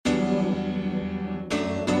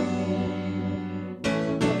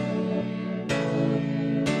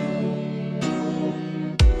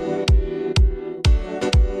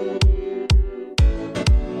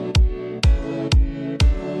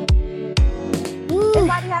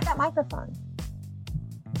you have that microphone?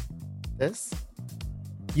 This?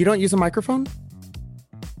 You don't use a microphone?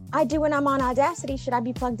 I do when I'm on Audacity. Should I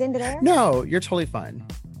be plugged into there? No, you're totally fine.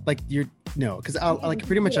 Like because like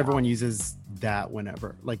pretty much everyone uses that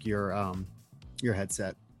whenever, like your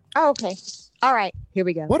headset. Oh, okay. All right. Here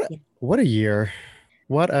we go. What a year.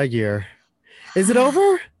 What a year. Is it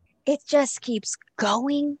over? It just keeps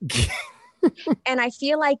going. And I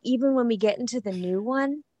feel like even when we get into the new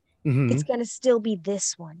one, it's going to still be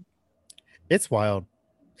this one. It's wild.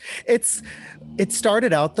 It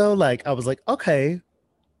started out though, like I was like, okay,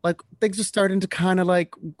 like things are starting to kind of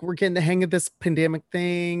like, we're getting the hang of this pandemic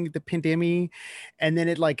thing, the pandemic. And then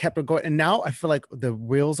it like kept on going. And now I feel like the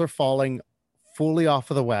wheels are falling fully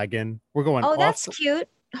off of the wagon. We're going. Oh, that's cute.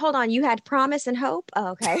 Hold on. You had promise and hope. Oh,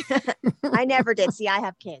 okay. I never did. See, I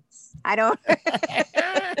have kids. I don't.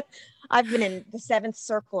 I've been in the seventh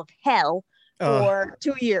circle of hell for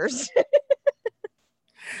 2 years.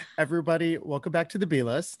 Everybody, welcome back to the B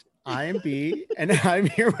List. I am B, and I'm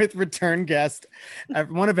here with return guest,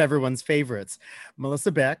 one of everyone's favorites,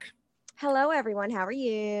 Melissa Beck. Hello, everyone. How are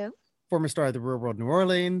you? Former star of the Real World New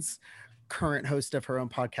Orleans, current host of her own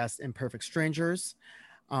podcast, Imperfect Strangers.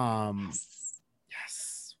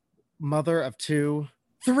 Yes. Mother of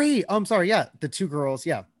three. Oh, I'm sorry. Yeah, the two girls.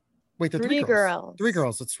 Yeah. Wait, the three girls. Three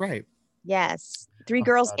girls. That's right. Yes. Three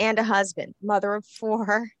girls and a husband. Mother of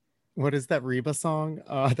four. What is that Reba song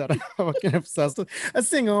that I'm fucking obsessed with? A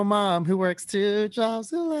single mom who works 2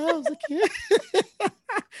 jobs, who loves a kid.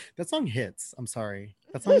 That song hits. I'm sorry.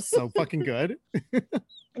 That song is so fucking good.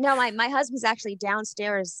 No, my husband's actually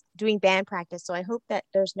downstairs doing band practice, so I hope that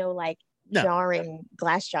there's no jarring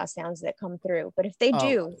glass jaw sounds that come through. But if they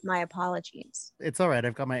do, my apologies. It's all right.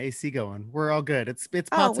 I've got my AC going. We're all good. It's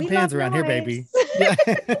pots and pans around here, baby. Yeah.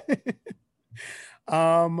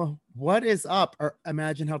 What is up? Or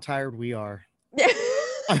imagine how tired we are.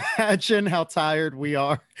 Imagine how tired we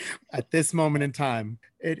are at this moment in time.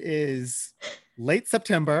 It is late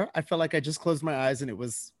September. I felt like I just closed my eyes and it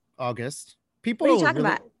was August. People, what are you talking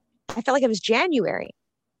about? I felt like it was January.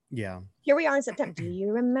 Yeah. Here we are in September. Do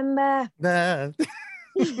you remember? Yeah.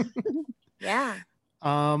 God.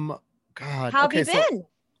 How have you been?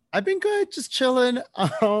 I've been good, just chilling.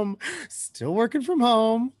 Still working from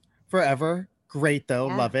home forever. Great though,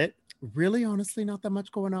 love it. Really, honestly, not that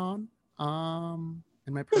much going on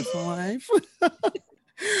in my personal life.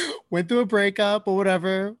 Went through a breakup or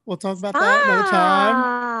whatever. We'll talk about that another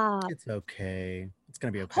time. It's okay. It's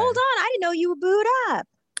gonna be okay. Hold on, I didn't know you were booed up.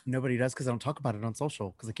 Nobody does because I don't talk about it on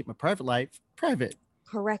social because I keep my private life private.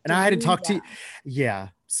 Correct. And I hadn't talked to you. Yeah,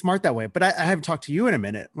 smart that way. But I haven't talked to you in a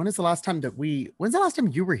minute. When's the last time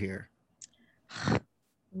you were here?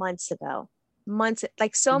 Months ago.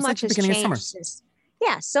 Like so much has changed since.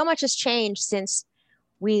 Yeah, so much has changed since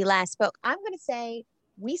we last spoke. I'm going to say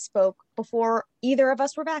we spoke before either of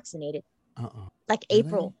us were vaccinated. Like really?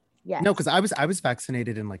 April. Yeah. No, because I was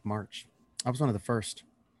vaccinated in like March. I was one of the first.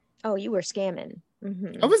 Oh, you were scamming.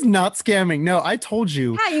 Mm-hmm. I was not scamming. No, I told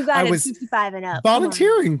you. How you got I was 55 and up?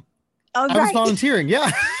 Volunteering. Oh, right. I was volunteering.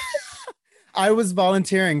 Yeah. I was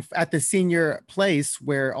volunteering at the senior place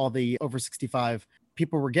where all the over 65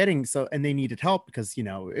 people were getting. And they needed help because,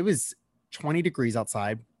 it was 20 degrees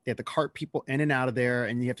outside. They had to cart people in and out of there,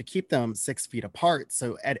 and you have to keep them 6 feet apart.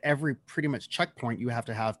 So at every pretty much checkpoint, you have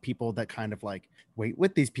to have people that kind of like wait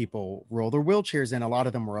with these people, roll their wheelchairs in. A lot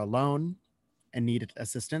of them were alone and needed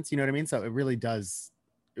assistance. You know what I mean? So it really was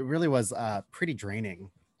pretty draining,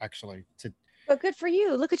 actually. But good for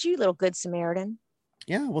you. Look at you, little good Samaritan.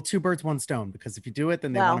 Yeah, well, 2 birds, 1 stone, because if you do it,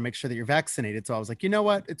 then they want to make sure that you're vaccinated. So I was like, you know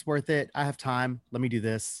what? It's worth it. I have time. Let me do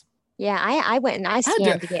this. Yeah, I went and I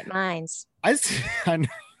scanned to get mines. I said,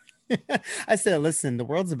 listen, the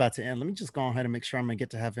world's about to end. Let me just go ahead and make sure I'm going to get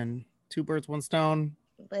to heaven. 2 birds, 1 stone.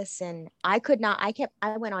 Listen, I could not.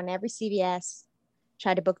 I went on every CVS,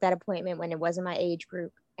 tried to book that appointment when it wasn't my age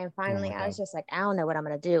group. And finally, I was just like, I don't know what I'm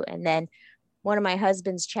going to do. And then one of my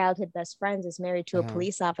husband's childhood best friends is married to a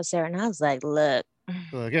police officer. And I was like, look,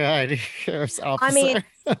 sheriff's officer. I mean,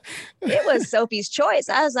 it was Sophie's choice.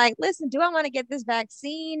 I was like, listen, do I want to get this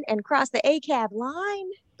vaccine and cross the ACAB line?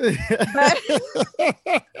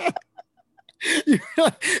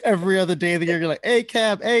 Every other day of the year, you're like,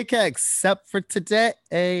 ACAB, except for today.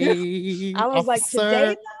 I was like,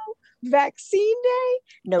 today, though? Vaccine day?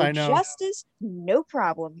 No justice, no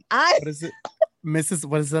problem. What is it?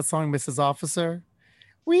 What is that song, Mrs. Officer?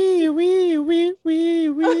 Wee. Not Lil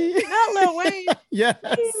Wayne. Yes.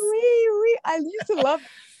 Wee. I used to love.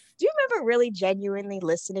 Do you remember really genuinely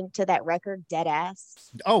listening to that record, Dead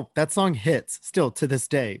Ass? Oh, that song hits still to this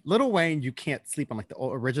day. Lil Wayne, you can't sleep on like the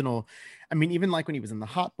original. I mean, even like when he was in the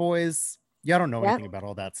Hot Boys, Yeah, I don't know Yep. anything about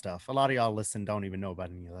all that stuff. A lot of y'all listen don't even know about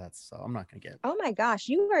any of that, so I'm not gonna get. Oh my gosh,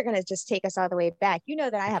 you are going to just take us all the way back. You know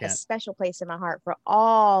that I I have a can't. special place in my heart for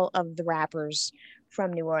all of the rappers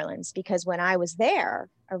from New Orleans because when I was there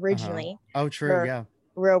Uh-huh. originally Oh, true. for Yeah.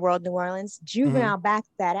 Real World New Orleans, Hmm. Juvenile backed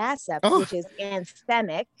that ass up, Oh, which is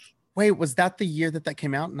anthemic. wait, was that the year that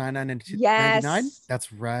came out? 99 and 99? Yes,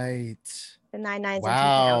 That's right. the 99s and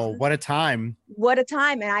Wow, 2000s. what a time. What a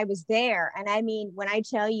time. And I was there. And I mean, when I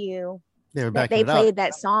tell you They were that backing they it up played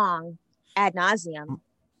that song ad nauseum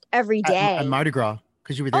every at day. Mardi Gras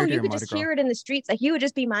because you were Oh, there you during could Mardi just Gras. hear it in the streets. Like you would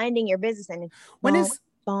just be minding your business and When bump, is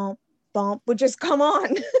bump, bump would just come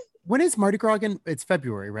on. when is Mardi Gras again? It's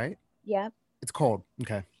February, right? Yep. It's cold.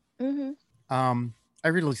 Okay. Mm-hmm.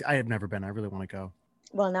 I have never been. I really want to go.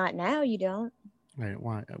 Well, not now, you don't. Wait,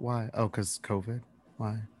 why? Why? Oh, because COVID.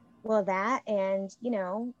 Why? Well, that and,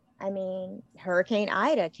 I mean, Hurricane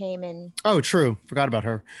Ida came in. Oh, true. Forgot about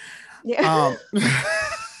her. Yeah. Um,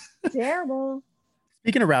 Terrible.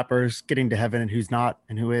 speaking of rappers getting to heaven and who's not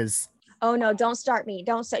and who is. Oh no, don't start me.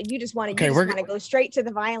 Don't start. You Okay, just want to go straight to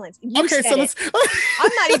the violence. You okay. So said it. let's.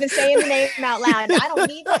 I'm not even saying the name out loud. I don't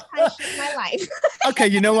need that kind of shit in my life. Okay,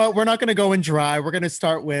 you know what? We're not going to go in dry. We're going to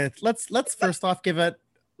start with let's first off give it.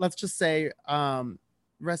 Let's just say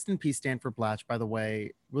rest in peace, Stanford Blatch. By the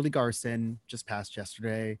way, Willie Garson just passed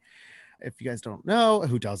yesterday. If you guys don't know,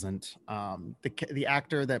 who doesn't? The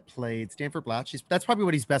actor that played Stanford Blatch, that's probably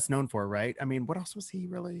what he's best known for, right? I mean, what else was he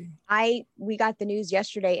really? We got the news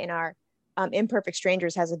yesterday in our Imperfect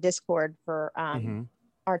Strangers has a Discord for Mm-hmm.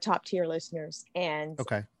 our top tier listeners, and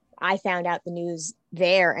Okay. I found out the news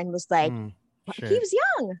there and was like, he was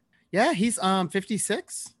young. Yeah, he's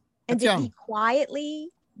 56. And That's did young. he quietly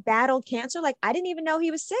battle cancer? Like I didn't even know he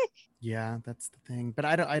was sick. Yeah, that's the thing. But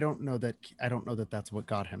I don't know that that's what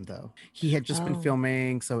got him though. He had just been Oh.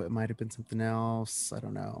 filming, so it might have been something else. I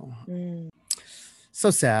don't know. Mm. So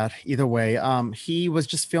sad. Either way, he was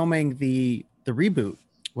just filming the reboot.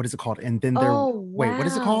 What is it called? And then there. Wait, what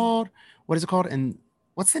is it Wow. called? What is it called? And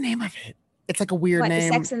what's the name of it? It's like a weird What, the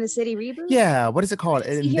name. Sex and the City reboot? Yeah. What is it called?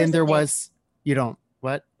 See, And here's then the there thing. was. You don't.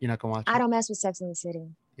 What? You're not gonna watch it? I don't mess with Sex and the City.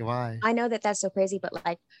 Why? I know that that's so crazy, but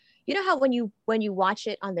like, you know how when you watch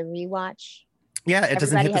it on the rewatch, Yeah, it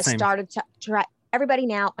doesn't hit everybody the has same. started to try. Everybody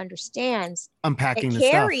now understands Unpacking that the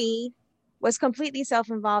stuff. Carrie was completely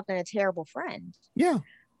self-involved and a terrible friend. Yeah.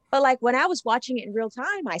 But like when I was watching it in real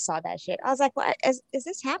time, I saw that shit. I was like, what is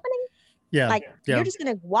this happening? Yeah. Like yeah. you're just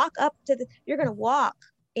gonna walk up to you're gonna walk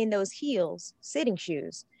in those heels, sitting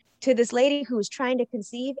shoes, to this lady who is trying to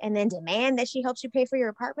conceive and then demand that she helps you pay for your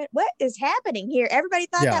apartment. What is happening here? Everybody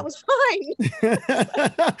thought that was fine.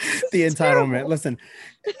 The entitlement. Terrible. Listen,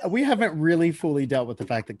 we haven't really fully dealt with the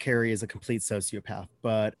fact that Carrie is a complete sociopath,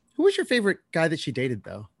 but who was your favorite guy that she dated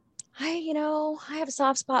though? I have a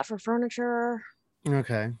soft spot for furniture.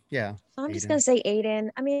 Okay. Yeah. So I'm just gonna say Aiden.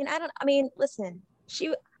 I mean, listen,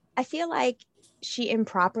 I feel like she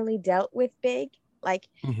improperly dealt with Big. Like,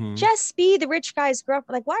 just be the rich guy's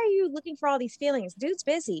girlfriend. Like, why are you looking for all these feelings? Dude's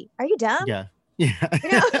busy. Are you dumb? Yeah.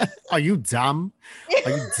 Yeah. Are you dumb?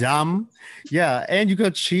 Are you dumb? Yeah. And you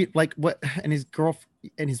go cheat like what? And his girl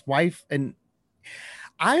and his wife. And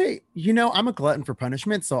I'm a glutton for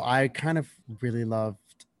punishment. So I kind of really loved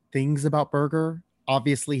things about Berger.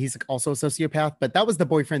 Obviously, he's also a sociopath, but that was the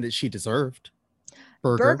boyfriend that she deserved.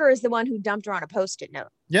 Berger is the one who dumped her on a Post-it note.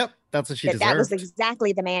 Yep, that's what she deserved. That was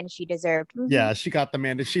exactly the man she deserved. Mm-hmm. Yeah, she got the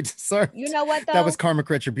man that she deserved. You know what, though? That was karmic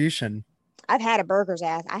retribution. I've had a Berger's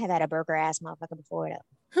ass. I have had a Berger ass motherfucker before, though.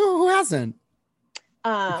 Who hasn't?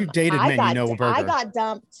 If you dated men, you know a Berger.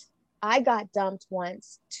 I got dumped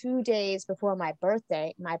once 2 days before my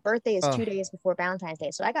birthday. My birthday is 2 days before Valentine's Day.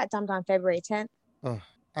 So I got dumped on February 10th.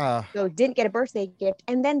 So didn't get a birthday gift.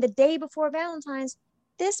 And then the day before Valentine's,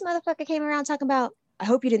 this motherfucker came around talking about, I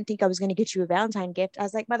hope you didn't think I was going to get you a Valentine gift. I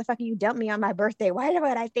was like, motherfucker, you dumped me on my birthday. Why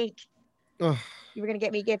would I think you were going to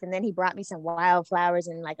get me a gift? And then he brought me some wildflowers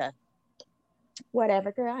and like a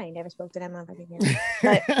whatever. Girl, I ain't never spoke to that motherfucker again.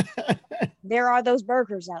 But there are those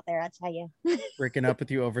Bergers out there, I tell you. Breaking up with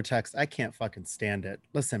you over text. I can't fucking stand it.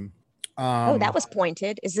 Listen. That was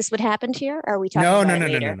pointed. Is this what happened here? Or are we talking about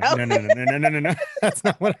it later? No. That's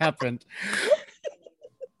not what happened.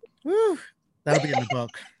 Woo. That'll be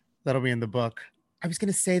in the book. I was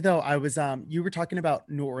gonna say though, you were talking about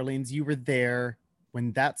New Orleans. You were there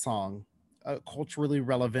when that song, a culturally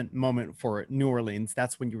relevant moment for New Orleans.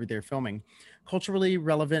 That's when you were there filming. Culturally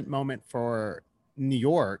relevant moment for New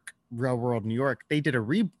York, Real World New York. They did a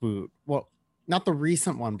reboot. Well, not the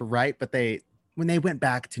recent one, but when they went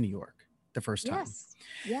back to New York the first time.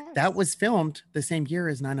 Yes. That was filmed the same year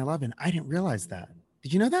as 9/11. I didn't realize that.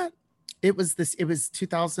 Did you know that? It was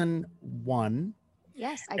 2001.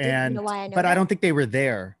 Yes, I did. You know why I know but that? I don't think they were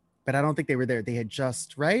there. They had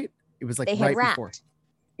just, right? It was like They had right wrapped. before.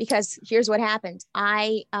 Because here's what happened.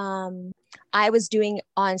 I was doing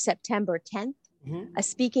on September 10th a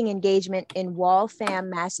speaking engagement in Waltham,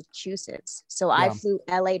 Massachusetts. So I flew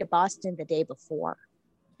LA to Boston the day before.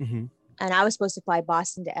 And I was supposed to fly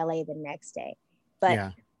Boston to LA the next day.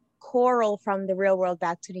 But Coral from The Real World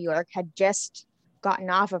Back to New York had just gotten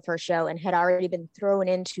off of her show and had already been thrown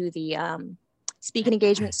into the speaking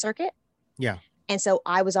engagement circuit. Yeah. And so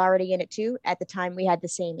I was already in it too. At the time, we had the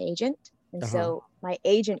same agent. And so my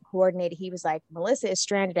agent coordinated, he was like, Melissa is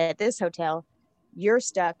stranded at this hotel. You're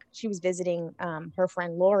stuck. She was visiting her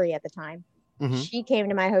friend Lori at the time. She came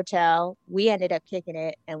to my hotel. We ended up kicking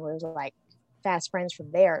it and was like fast friends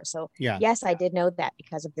from there. So yes, I did know that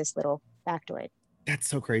because of this little factoid. That's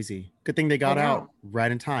so crazy. Good thing they got out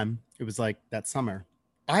right in time. It was like that summer.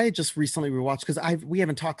 I just recently rewatched because we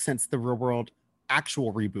haven't talked since the Real World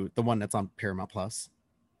actual reboot, the one that's on Paramount Plus.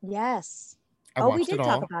 Yes. We did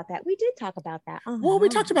talk about that. We did talk about that. Well, we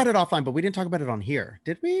talked about it offline, but we didn't talk about it on here.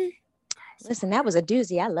 Did we? Listen, that was a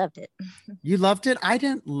doozy. I loved it. You loved it? I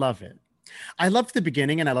didn't love it. I loved the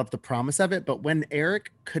beginning and I loved the promise of it. But when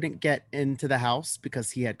Eric couldn't get into the house because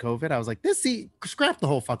he had COVID, I was like, scrap the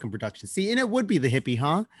whole fucking production. See, and it would be the hippie,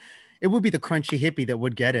 huh? It would be the crunchy hippie that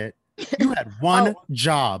would get it. You had one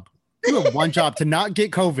job. You had one job to not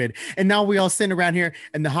get COVID. And now we all sitting around here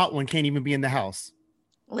and the hot one can't even be in the house.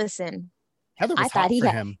 Listen. Heather was hot for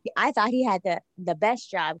him. I thought he had the best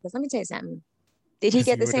job because let me tell you something. Did he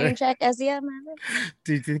get the same check as the other member?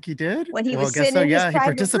 Do you think he did? When he was sitting in his he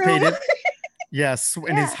participated. room. Yes,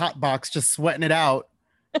 in his hot box, just sweating it out.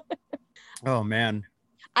 Oh man.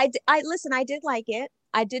 I listen. I did like it.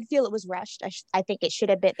 I did feel it was rushed. I think it should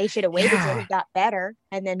have been. They should have waited till he got better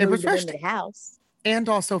and then moved him into the house. And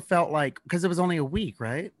also felt like because it was only a week,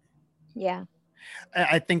 right? Yeah.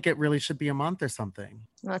 I think it really should be a month or something.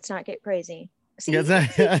 Let's not get crazy. See, see,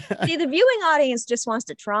 the viewing audience just wants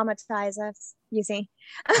to traumatize us. You see?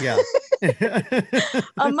 Yeah.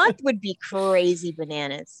 A month would be crazy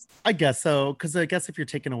bananas. I guess so. Because I guess if you're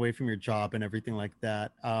taken away from your job and everything like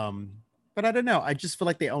that. But I don't know. I just feel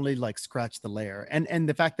like they only like scratch the layer. And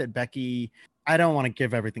the fact that Becky, I don't want to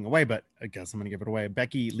give everything away, but I guess I'm going to give it away.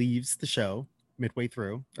 Becky leaves the show midway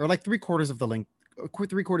through, or like 3/4 of the length.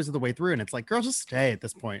 3/4 of the way through, and it's like, girl, just stay at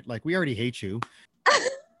this point. Like, we already hate you.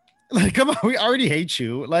 Like, come on, we already hate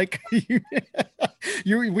you. Like,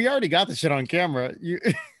 we already got the shit on camera.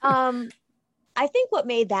 I think what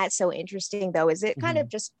made that so interesting, though, is it kind of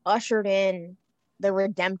just ushered in the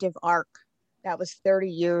redemptive arc that was 30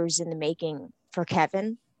 years in the making for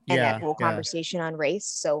Kevin and that whole conversation on race.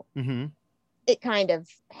 So it kind of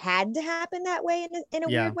had to happen that way in a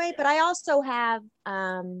weird way. But I also have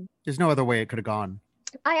there's no other way it could have gone.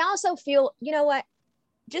 I also feel, you know what,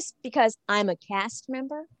 just because I'm a cast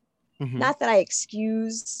member, not that I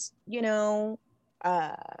excuse,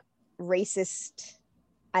 racist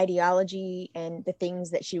ideology and the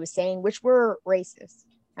things that she was saying, which were racist.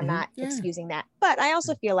 I'm not excusing that. But I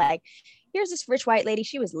also feel like here's this rich white lady.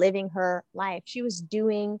 She was living her life. She was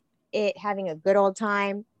doing it, having a good old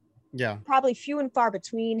time. Yeah. Probably few and far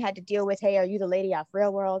between had to deal with, hey, are you the lady off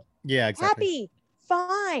Real World? Yeah, exactly. Happy,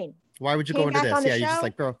 fine. Why would you go into this? Yeah, you're just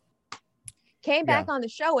like, bro. Came back on the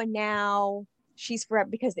show and now she's forever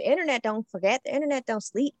because the internet don't forget, the internet don't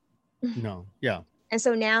sleep. No, yeah. And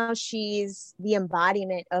so now she's the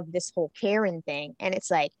embodiment of this whole Karen thing. And it's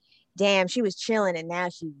like, damn, she was chilling and now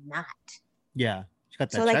she's not. Yeah. She got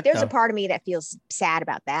that so like there's a part of me that feels sad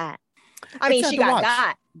about that. I mean, she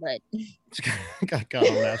got, but she got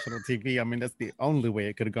on national TV. I mean, that's the only way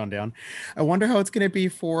it could have gone down. I wonder how it's going to be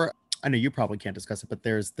for, I know you probably can't discuss it, but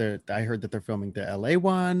I heard that they're filming the LA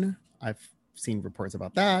one. I've seen reports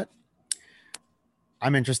about that.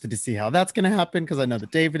 I'm interested to see how that's going to happen because I know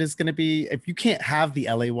that David is going to be, if you can't have the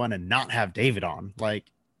LA one and not have David on, like,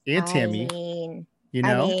 and Tammy,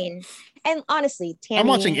 and honestly, Tammy, I'm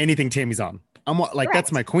watching anything Tammy's on. I'm like, correct.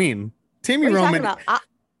 That's my queen. Tammy Roman.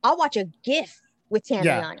 I'll watch a GIF with Tammy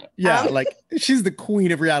on it. Yeah, like she's the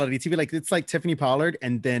queen of reality TV. Like it's like Tiffany Pollard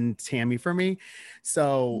and then Tammy for me.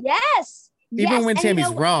 So even when Tammy's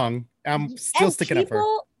wrong, I'm still sticking up for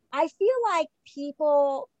her. I feel like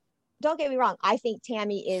people, don't get me wrong, I think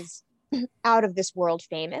Tammy is out of this world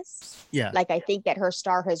famous. Yeah. Like I think that her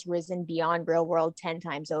star has risen beyond Real World 10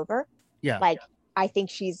 times over. Yeah. Like I think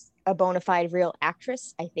she's a bona fide real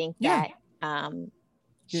actress. I think that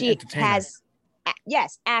she has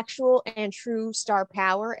actual and true star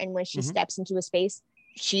power. And when she steps into a space,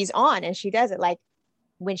 she's on and she does it. Like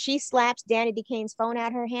when she slaps Danny DeCane's phone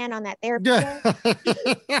out her hand on that therapy show,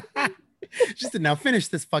 She said, now finish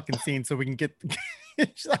this fucking scene so we can get,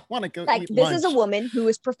 I want to go Like, eat this lunch. is a woman who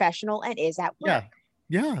is professional and is at work.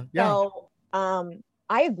 Yeah. So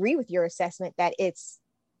I agree with your assessment that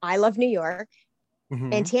I love New York.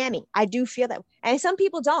 And Tammy, I do feel that. And some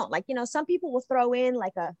people don't. Like, some people will throw in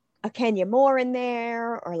like a Kenya Moore in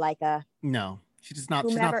there, or like a No, she's not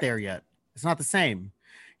whomever. there yet. It's not the same.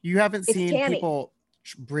 You haven't seen Tammy. People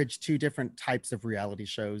bridge two different types of reality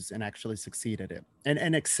shows and actually succeed at it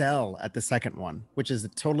and excel at the second one, which is a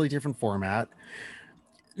totally different format.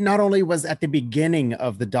 Not only was at the beginning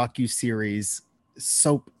of the docu-series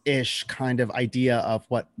soap-ish kind of idea of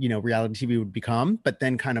what reality TV would become, but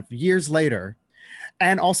then kind of years later,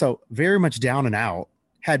 and also very much down and out,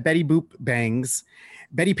 had Betty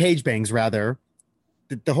Page bangs rather.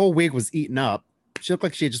 The whole wig was eaten up. She looked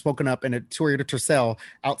like she had just woken up in a Toyota Tercel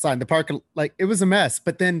outside the park. Like, it was a mess.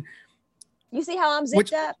 But then, you see how I'm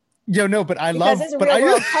zipped up? No, but I because love. It's a but real I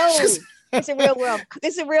world code. It's a real world.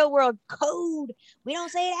 It's a real world code. We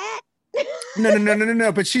don't say that.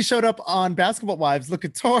 No. But she showed up on Basketball Wives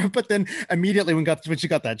looking tore. But then immediately when she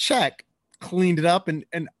got that check, cleaned it up and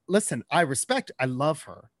listen. I love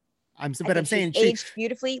her. I'm saying she aged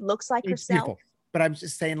beautifully, looks like herself. Beautiful. But I'm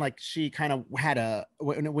just saying, like, she kind of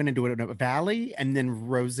went into a valley and then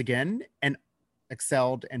rose again and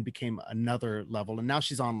excelled and became another level. And now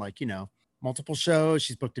she's on, like, multiple shows.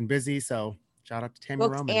 She's booked and busy. So shout out to Tammy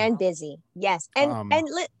booked Roman. And busy. Yes. And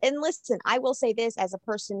listen, I will say this as a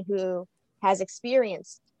person who has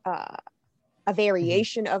experienced a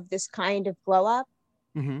variation of this kind of glow up.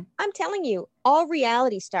 I'm telling you, all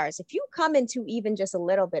reality stars, if you come into even just a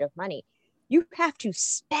little bit of money, you have to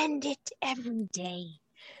spend it every day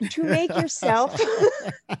to make yourself.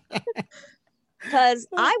 Because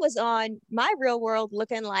I was on My Real World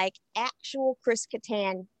looking like actual Chris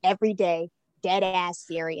Kattan every day, dead ass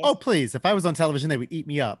serious. Oh, please. If I was on television, they would eat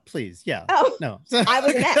me up. Please. Yeah. Oh, no. I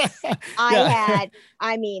was an X.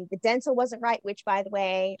 The dental wasn't right, which, by the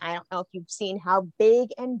way, I don't know if you've seen how big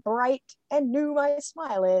and bright and new my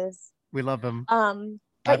smile is. We love him.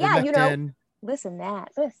 But yeah, listen,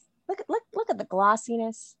 look at the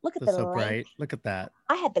glossiness. Look at the so length. Bright. Look at that.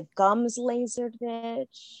 I had the gums lasered,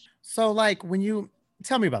 bitch. So, like, when you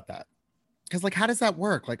tell me about that, because, like, how does that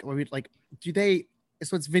work? Like, do they?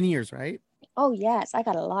 So it's veneers, right? Oh yes, I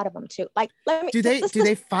got a lot of them too. Like, do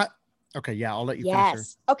they fight? Okay, yeah, I'll let you. Yes. Finish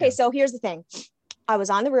Okay, so here's the thing. I was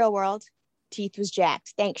on The Real World. Teeth was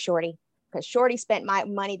jacked. Thanks, Shorty, because Shorty spent my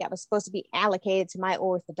money that was supposed to be allocated to my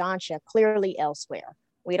orthodontia clearly elsewhere.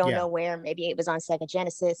 We don't know where. Maybe it was on Sega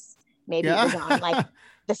Genesis. Maybe it was on like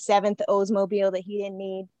the 7th Oldsmobile that he didn't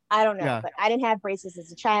need. I don't know, but I didn't have braces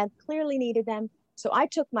as a child. Clearly needed them. So I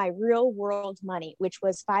took my Real World money, which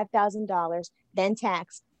was $5,000, then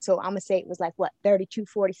tax. So I'm gonna say it was like what, 32,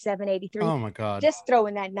 47, 83. Oh my God. Just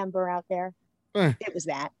throwing that number out there. It was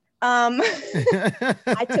that.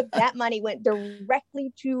 I took that money, went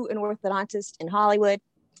directly to an orthodontist in Hollywood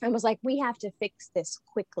and was like, we have to fix this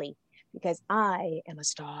quickly because I am a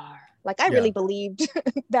star. Like, I really believed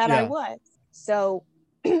that I was. So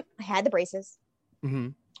I had the braces,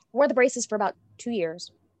 wore the braces for about 2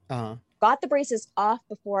 years, got the braces off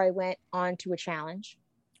before I went on to a challenge,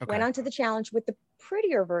 went on to the challenge with the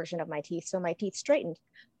prettier version of my teeth. So my teeth straightened,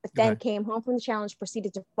 but then came home from the challenge,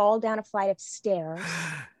 proceeded to fall down a flight of stairs,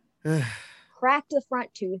 cracked the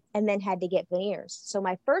front tooth, and then had to get veneers. So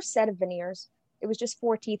my first set of veneers, it was just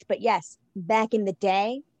 4 teeth. But yes, back in the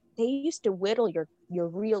day, they used to whittle your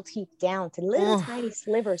real teeth down to little tiny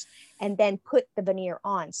slivers and then put the veneer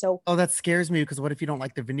on. So that scares me, because what if you don't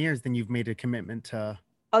like the veneers? Then you've made a commitment to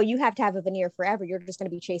you have to have a veneer forever. You're just going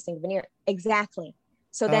to be chasing veneer. Exactly.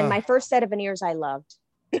 So then my first set of veneers I loved.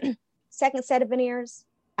 Second set of veneers,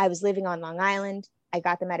 I was living on Long Island. I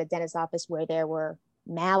got them at a dentist's office where there were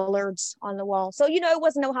mallards on the wall. So, it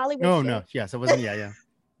wasn't no Hollywood shit. No. Yes, it wasn't. Yeah.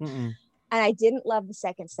 And I didn't love the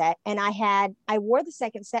second set. And I wore the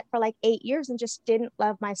second set for like 8 years and just didn't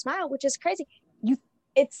love my smile, which is crazy.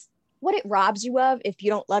 It's what it robs you of if you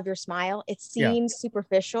don't love your smile. It seems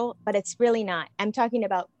superficial, but it's really not. I'm talking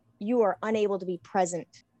about you are unable to be present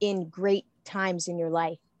in great times in your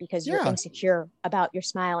life because you're insecure about your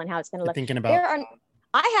smile and how it's going to look. Thinking about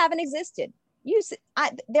I haven't existed.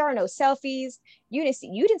 There are no selfies. You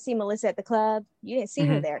didn't see Melissa at the club. You didn't see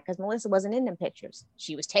her there because Melissa wasn't in them pictures.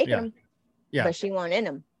 She was taking them, but she wasn't in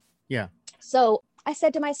them. Yeah. So I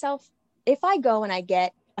said to myself, if I go and I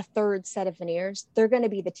get a third set of veneers, they're going to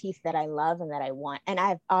be the teeth that I love and that I want. And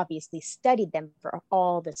I've obviously studied them for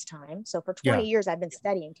all this time. So for 20 years, I've been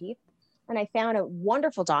studying teeth. And I found a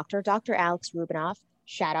wonderful doctor, Dr. Alex Rubinoff.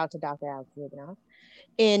 Shout out to Dr. Alex Rubinoff.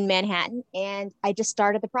 in Manhattan, and I just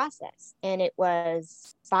started the process. And it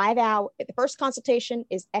was 5 hours. The first consultation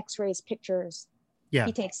is X-rays, pictures. Yeah.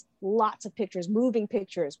 He takes lots of pictures, moving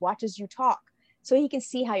pictures, watches you talk, so he can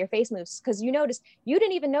see how your face moves. Because you notice, you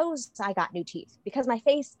didn't even notice I got new teeth because my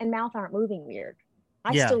face and mouth aren't moving weird.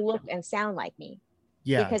 I still look and sound like me.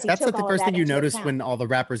 Yeah, that's like the first thing you notice when all the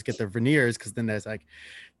rappers get their veneers, because then there's like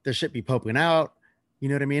their shit be poking out. You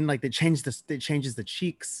know what I mean? Like it changes the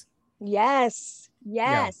cheeks. Yes.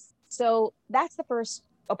 Yeah. So that's the first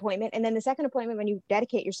appointment. And then the second appointment, when you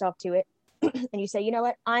dedicate yourself to it and you say, you know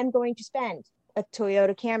what, I'm going to spend a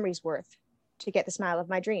Toyota Camry's worth to get the smile of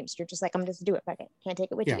my dreams. You're just like, I'm just do it. Fuck it. Can't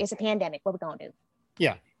take it with you. It's a pandemic. What we gonna do?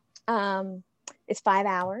 Yeah. It's 5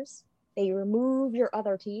 hours. They remove your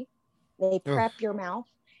other teeth. They prep your mouth,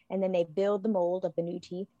 and then they build the mold of the new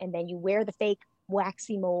teeth. And then you wear the fake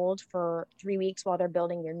waxy mold for 3 weeks while they're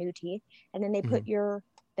building your new teeth. And then they put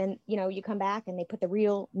then, you come back and they put the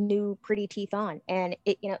real new pretty teeth on. And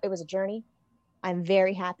it was a journey. I'm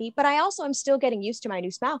very happy, but I also am still getting used to my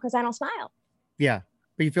new smile because I don't smile. Yeah.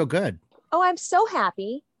 But you feel good. Oh, I'm so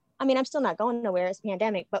happy. I mean, I'm still not going nowhere. It's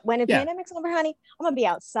pandemic, but when the pandemic's over, honey, I'm going to be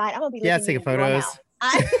outside. I'm going to be taking photos.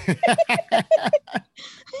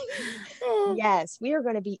 Yes, we are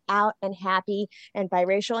going to be out and happy and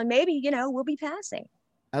biracial, and maybe, we'll be passing.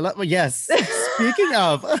 Yes.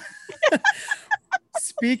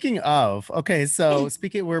 Okay, so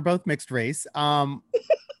we're both mixed race.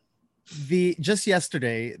 Just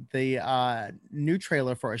yesterday, the new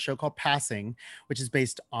trailer for a show called Passing, which is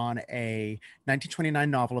based on a 1929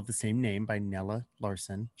 novel of the same name by Nella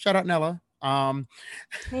Larson. Shout out Nella.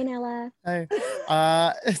 Hey Nella. Hi.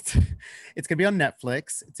 It's gonna be on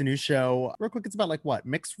Netflix. It's a new show. Real quick, it's about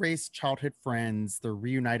mixed race childhood friends. They're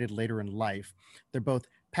reunited later in life. They're both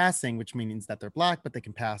passing, which means that they're Black, but they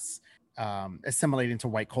can assimilate into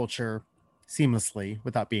white culture seamlessly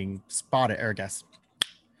without being spotted, or I guess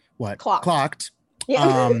clocked.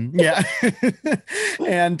 Yeah. Yeah.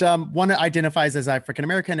 And one identifies as African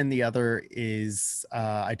American and the other is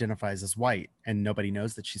identifies as white, and nobody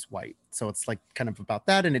knows that she's white. So it's kind of about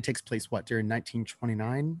that, and it takes place during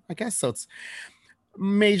 1929, I guess. So it's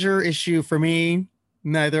major issue for me.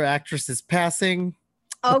 Neither actress is passing.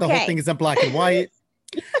 But the whole thing is in black and white.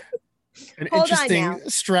 An interesting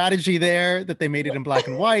strategy there that they made it in black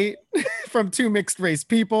and white from two mixed race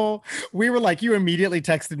people. We were like, you immediately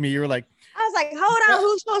texted me. You were like, I was like, hold on,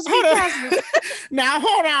 who's supposed to be president? Now,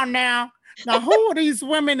 hold on now. Now, who of these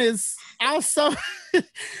women is also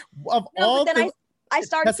of all the... I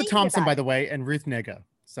started Tessa Thompson, by the way, and Ruth Negga.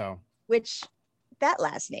 So, which, that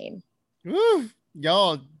last name. Ooh,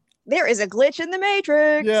 y'all. There is a glitch in the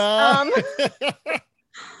matrix. Yeah.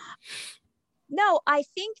 No, I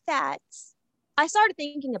think that I started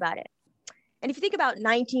thinking about it. And if you think about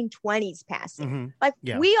 1920s passing,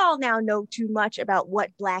 we all now know too much about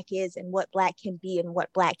what Black is and what Black can be and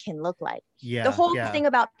what Black can look like. Yeah, the whole thing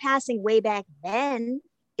about passing way back then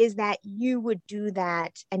is that you would do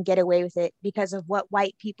that and get away with it because of what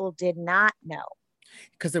white people did not know.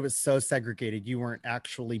 Because it was so segregated. You weren't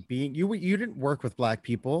actually you didn't work with Black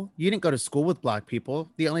people. You didn't go to school with Black people.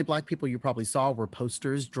 The only Black people you probably saw were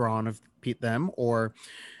posters drawn of them, or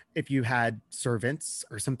if you had servants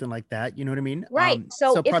or something like that, you know what I mean? Right.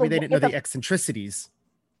 So probably they didn't know the eccentricities.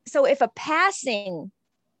 So if a passing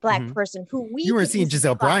Black person who you were seeing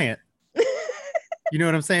Giselle Bryant, you know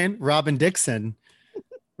what I'm saying? Robin Dixon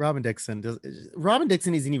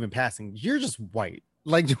isn't even passing. You're just white.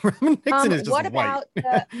 Robin Dixon is just what white. What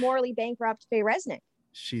about the morally bankrupt Faye Resnick?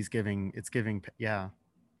 It's giving. Yeah.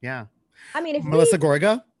 I mean, if Melissa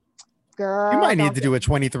Gorga, girl, you might need to do a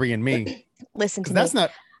 23andMe. Listen to me. That's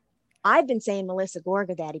not. I've been saying Melissa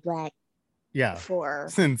Gorga, Daddy Black. Yeah.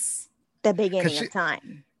 Since the beginning of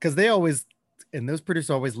time. Because those producers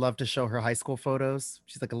always love to show her high school photos.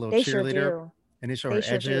 She's like a little cheerleader. Sure and they show her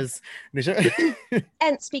edges.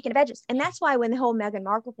 And speaking of edges, and that's why when the whole Meghan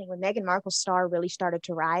Markle thing, when Meghan Markle's star really started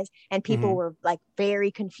to rise and people were very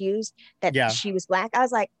confused that she was Black, I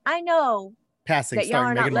was like, I know that y'all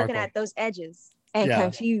are not looking at those edges and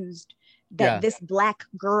confused that this Black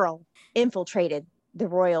girl infiltrated the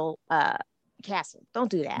royal castle. Don't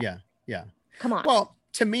do that. Yeah. Come on. Well,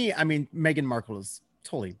 to me, I mean, Meghan Markle is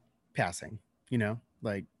totally passing,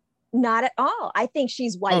 Not at all. I think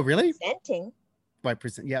she's white presenting. White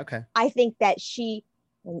present. Yeah, okay. I think that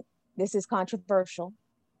this is controversial.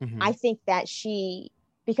 I think that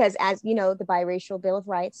because as you know, the biracial Bill of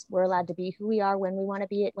Rights, we're allowed to be who we are when we want to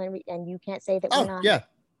be it, and you can't say that we're not. Yeah.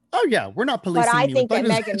 Oh yeah, we're not policing. But I think that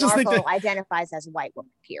Meghan Markle identifies as a white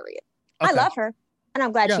woman, period. Okay. I love her, and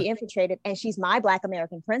I'm glad she infiltrated, and she's my Black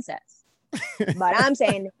American princess. But I'm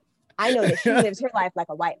saying I know that she lives her life like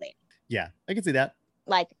a white lady. Yeah, I can see that.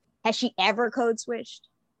 Like, has she ever code switched?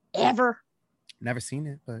 Ever? Never seen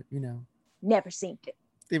it, but you know. Never seen it.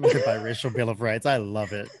 Even the biracial Bill of Rights. I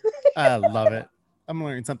love it. I love it. I'm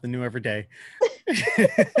learning something new every day.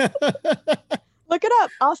 Look it up.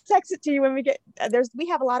 I'll text it to you when we get we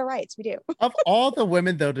have a lot of rights. We do. Of all the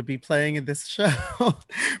women though to be playing in this show,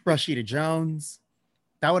 Rashida Jones,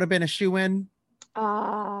 that would have been a shoe-in.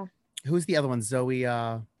 Who's the other one? Zoe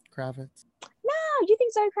Kravitz? No, you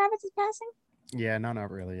think Zoe Kravitz is passing? Yeah, no,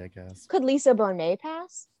 not really, I guess. Could Lisa Bonet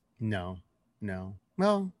pass? No.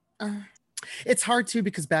 Well, it's hard too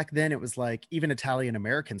because back then it was like even Italian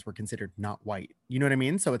Americans were considered not white. You know what I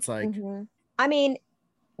mean? So it's like, I mean,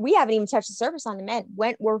 we haven't even touched the surface on the men.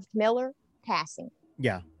 Wentworth Miller passing.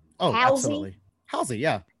 Yeah. Oh, Halsey, absolutely. Halsey,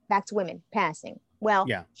 yeah. Back to women passing. Well,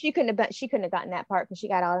 yeah. She couldn't have gotten that part because she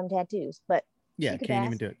got all them tattoos. But yeah, can't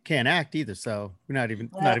even do it. Can't act either. So we're not even.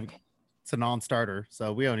 It's a non-starter.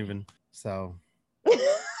 So we don't even. So.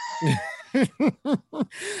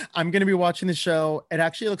 I'm going to be watching the show. It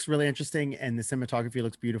actually looks really interesting and the cinematography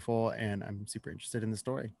looks beautiful and I'm super interested in the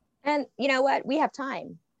story. And you know what? We have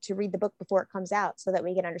time to read the book before it comes out so that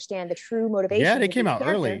we can understand the true motivation. Yeah, they came out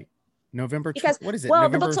early. November. Because, what is it? Well,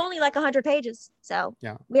 November... the book's only like 100 pages. So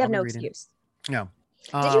yeah, we have no excuse. No.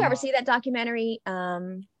 Did you ever see that documentary?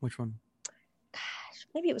 Which one? Gosh,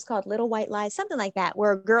 maybe it was called Little White Lies, something like that,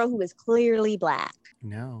 where a girl who was clearly black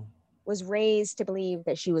was raised to believe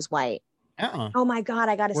that she was white. Oh my God,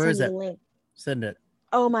 I gotta send you the link. Send it.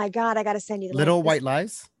 Oh my God, I gotta send you the Little link. White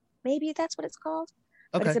Lies? Maybe that's what it's called.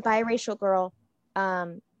 Okay. But it's a biracial girl.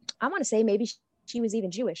 I want to say maybe she was even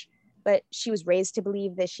Jewish, but she was raised to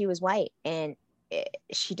believe that she was white and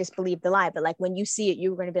she just believed the lie. But like when you see it, you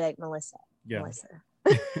were going to be like, Melissa.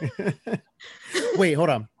 Wait, hold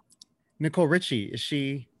on. Nicole Richie, is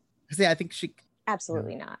she? See, I think she.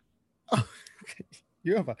 Absolutely not. Oh, okay.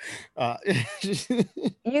 You have a.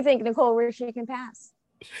 You think Nicole Richie can pass?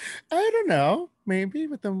 I don't know. Maybe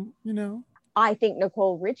with them, you know. I think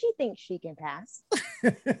Nicole Richie thinks she can pass.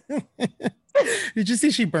 Did you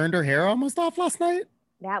see she burned her hair almost off last night?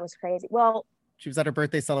 That was crazy. Well, she was at her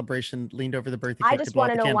birthday celebration, leaned over the birthday cake. I just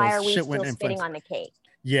want to know why are we still spitting on the cake?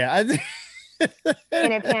 Yeah.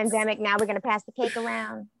 In a pandemic, now we're going to pass the cake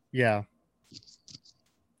around. Yeah.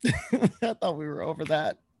 I thought we were over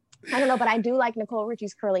that. I don't know, but I do like Nicole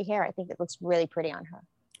Richie's curly hair. I think it looks really pretty on her.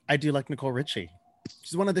 I do like Nicole Richie.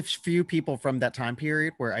 She's one of the few people from that time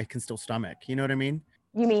period where I can still stomach. You know what I mean?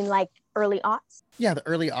 You mean like early aughts? Yeah, the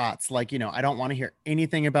early aughts. Like, you know, I don't want to hear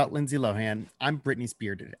anything about Lindsay Lohan. I'm Britney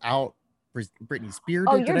Speared out. Britney Spears.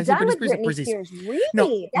 Oh, you're done with Britney Spears?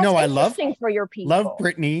 Really? No, that's I love for your people. Love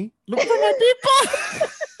Britney. Look for my people.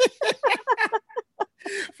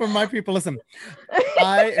 For my people, listen.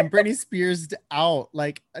 I am Britney Spears out.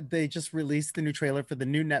 Like they just released the new trailer for the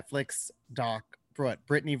new Netflix doc,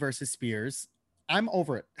 Britney versus Spears. I'm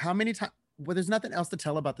over it. How many times? Well, there's nothing else to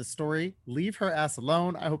tell about the story. Leave her ass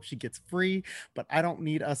alone. I hope she gets free, but I don't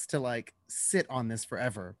need us to like sit on this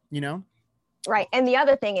forever, you know? Right. And the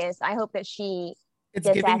other thing is, I hope that she gets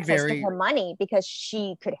access to her money because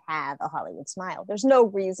she could have a Hollywood smile. There's no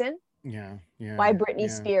reason why Britney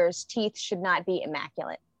Spears' teeth should not be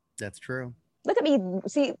immaculate. That's true. Look at me.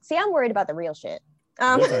 See, I'm worried about the real shit.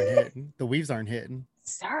 The weaves aren't hitting.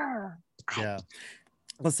 Sir. Yeah.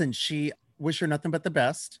 Listen, she wish her nothing but the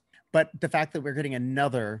best. But the fact that we're getting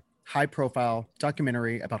another high profile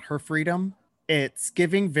documentary about her freedom, it's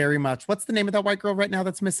giving very much. What's the name of that white girl right now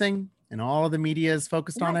that's missing? And all of the media is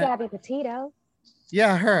focused on it. Gabby Petito.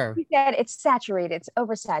 Yeah, her. She said it's saturated. It's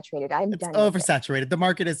oversaturated. It's oversaturated. The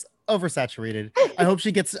market is oversaturated. I hope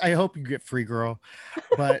you get free, girl.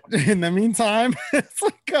 But in the meantime, it's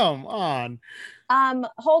like, come on.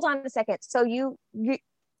 Hold on a second. So you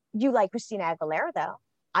like Christina Aguilera though?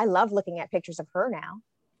 I love looking at pictures of her now.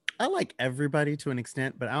 I like everybody to an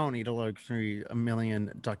extent, but I don't need to look through a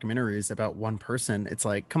million documentaries about one person. It's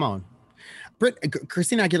like, come on.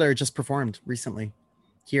 Christina Aguilera just performed recently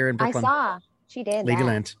here in Brooklyn. I saw. She did.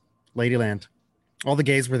 Ladyland. All the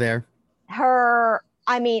gays were there.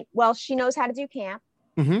 She knows how to do camp.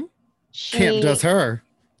 Mm-hmm. Camp does her.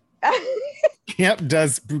 Camp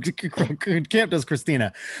does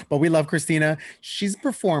Christina. But we love Christina. She's a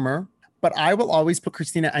performer, but I will always put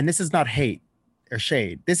Christina, and this is not hate or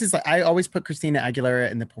shade. This is like, I always put Christina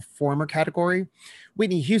Aguilera in the performer category.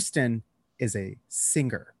 Whitney Houston is a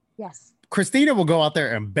singer. Yes. Christina will go out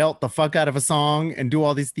there and belt the fuck out of a song and do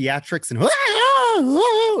all these theatrics and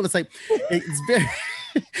it's like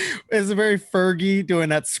it's very Fergie doing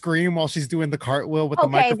that scream while she's doing the cartwheel with the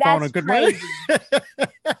microphone. A good way.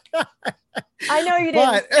 I know you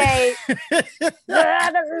didn't say.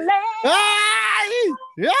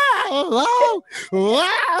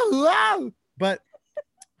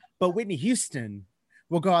 But Whitney Houston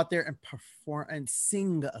will go out there and perform and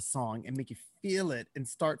sing a song and make you feel it and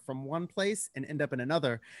start from one place and end up in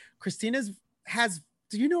another. Christina's has,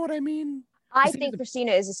 do you know what I mean? I think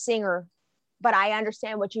Christina is a singer, but I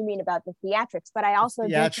understand what you mean about the theatrics. But I also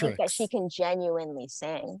do think that she can genuinely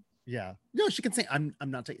sing. Yeah. No, she can sing. I'm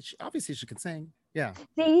not taking, obviously she can sing. Yeah.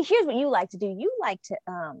 See, here's what you like to do. You like to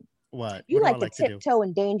what? You what like to tiptoe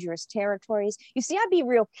in dangerous territories. You see, I'd be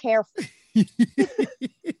real careful.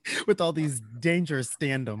 With all these dangerous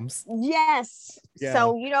standums. Yes. Yeah.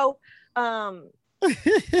 So, you know,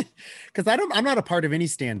 because I'm not a part of any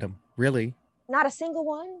standum, really. Not a single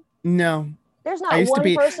one? No. There's not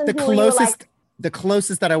one person the closest. The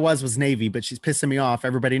closest that I was Navy, but she's pissing me off.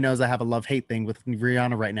 Everybody knows I have a love-hate thing with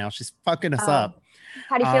Rihanna right now. She's fucking us up.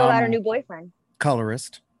 How do you feel about her new boyfriend?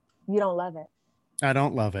 Colorist. You don't love it. I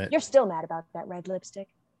don't love it. You're still mad about that red lipstick.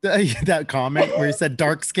 That comment where he said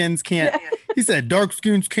dark skins can't. He said dark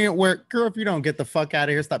skins can't wear. Girl, if you don't get the fuck out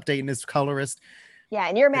of here, stop dating this colorist. Yeah,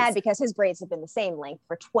 and you're mad because his braids have been the same length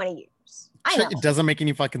for 20 years. I know. It doesn't make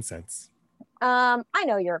any fucking sense. I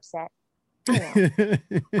know you're upset. I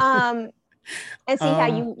know. And see how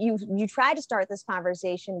you tried to start this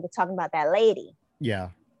conversation with talking about that lady. Yeah.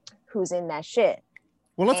 Who's in that shit.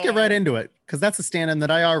 Well, let's get right into it, because that's a stand-in that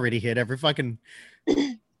I already hit every fucking.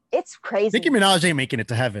 It's crazy. Nicki Minaj ain't making it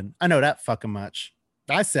to heaven. I know that fucking much.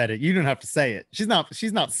 I said it. You don't have to say it. She's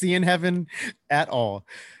not seeing heaven at all.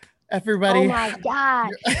 Everybody. Oh my God.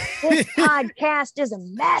 This podcast is a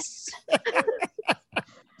mess.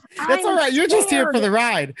 That's all right. You're just here for the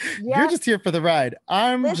ride. Yep. You're just here for the ride.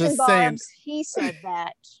 I'm just saying. He said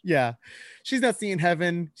that. Yeah. She's not seeing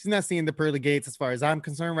heaven. She's not seeing the pearly gates as far as I'm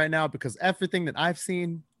concerned right now, because everything that I've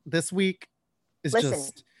seen this week is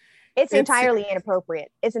it's entirely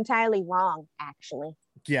inappropriate. It's entirely wrong, actually.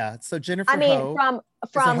 Yeah. So Jennifer Ho,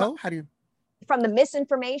 from Ho? How do you? From the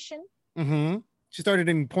misinformation. Mm-hmm. She started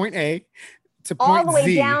in point A to point all the way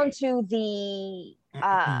Z. down to the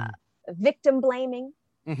victim blaming.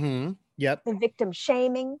 Mm-hmm. Yep. The victim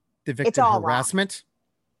shaming. The victim harassment.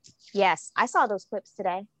 Wrong. Yes, I saw those clips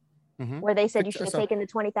today, where they said you should have taken the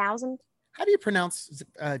 20,000. How do you pronounce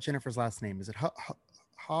Jennifer's last name? Is it Huff?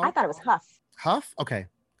 I thought it was Huff. Huff? Okay.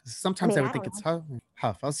 Sometimes I would think it's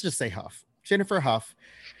Huff. Let's just say Huff. Jennifer Huff.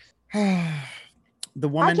 The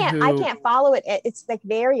woman I can't follow it. It's like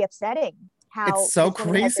very upsetting how it's so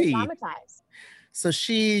crazy. So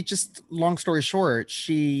she just, long story short,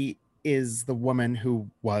 she is the woman who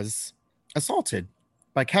was assaulted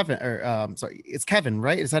by Kevin, or it's Kevin,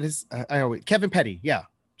 right? Is that his? Kevin Petty, yeah,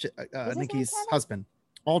 Nicki's husband.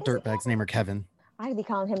 All dirtbags name her Kevin. I'd be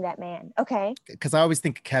calling him that man. Okay. Because I always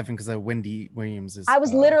think of Kevin because Wendy Williams is. I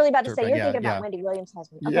was literally about to say you're thinking about Wendy Williams'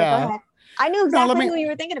 husband. Okay, go ahead. I knew exactly who you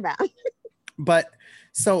were thinking about. But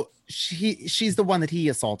so she's the one that he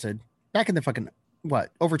assaulted back in the fucking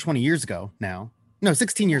over 20 years ago now. No,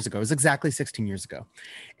 16 years ago. It was exactly 16 years ago.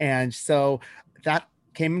 And so that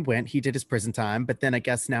came and went. He did his prison time, but then I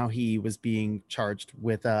guess now he was being charged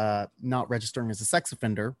with not registering as a sex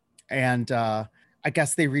offender. And I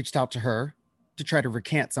guess they reached out to her to try to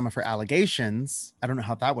recant some of her allegations. I don't know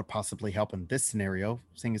how that would possibly help in this scenario,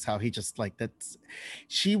 seeing as how he just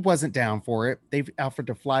she wasn't down for it. They've offered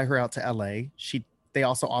to fly her out to LA. They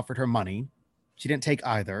also offered her money. She didn't take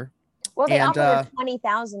either. Well, they offered her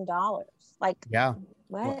 $20,000. Like, yeah.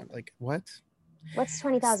 What? What? What's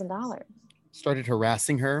 $20,000? Started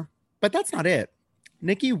harassing her, but that's not it.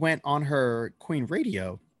 Nicki went on her Queen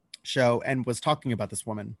Radio show and was talking about this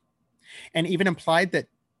woman, and even implied that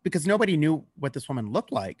because nobody knew what this woman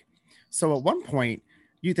looked like. So at one point,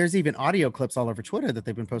 there's even audio clips all over Twitter that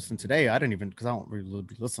they've been posting today. I don't even, because I don't really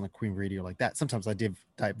listen to Queen Radio like that. Sometimes I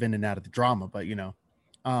dive in and out of the drama, but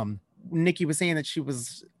Nicki was saying that she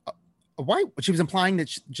was she was implying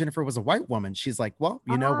that Jennifer was a white woman. She's like, well,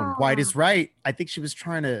 when white is right, I think she was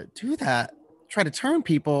trying to do that, try to turn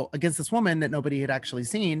people against this woman that nobody had actually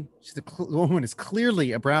seen. The woman is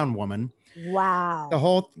clearly a brown woman.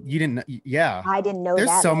 Wow. You didn't, yeah. I didn't know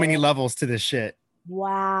There's so many levels to this shit.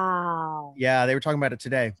 Wow. Yeah, they were talking about it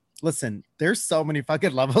today. Listen, there's so many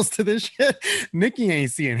fucking levels to this shit. Nicki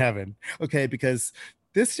ain't seeing heaven, okay? Because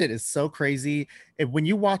this shit is so crazy. When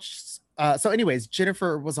you watch, so anyways,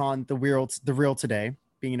 Jennifer was on The Real today,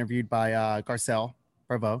 being interviewed by Garcelle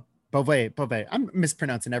Beauvais. I'm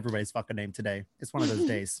mispronouncing everybody's fucking name today. It's one of those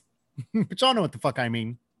days. But y'all know what the fuck I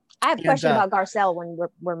mean. I have a question about Garcelle when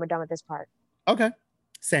we're done with this part. Okay.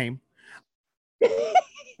 Same.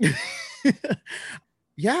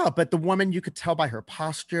 Yeah, but the woman, you could tell by her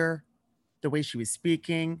posture, the way she was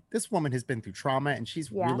speaking. This woman has been through trauma and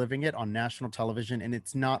she's Yeah. reliving it on national television, and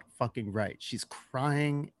it's not fucking right. She's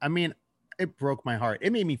crying. I mean, it broke my heart.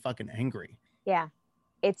 It made me fucking angry. Yeah.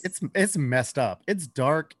 It's messed up. It's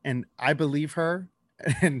dark, and I believe her.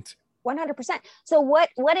 And 100%. So what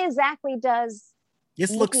exactly does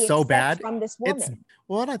this looks Nikki so expect bad from this it's woman?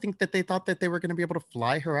 well, I think that they thought that they were going to be able to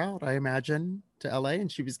fly her out, I imagine, to LA,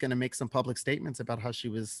 and she was going to make some public statements about how she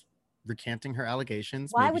was recanting her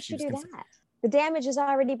allegations. Why Maybe would she she was do gonna, that? The damage has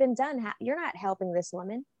already been done. You're not helping this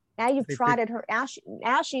woman. Now you've trotted her.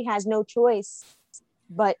 Now she has no choice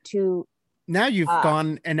but to. now you've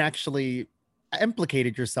gone and actually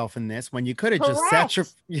implicated yourself in this when you could have just correct. sat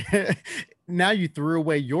your now you threw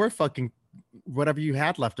away your fucking whatever you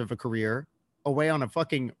had left of a career away on a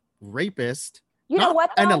fucking rapist. You know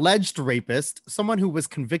what, though? An alleged rapist, someone who was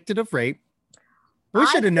convicted of rape. We I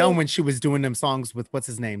should have think- known when she was doing them songs with what's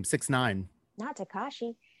his name, 6ix9ine. Not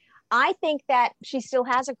Tekashi. I think that she still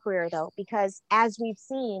has a career, though, because as we've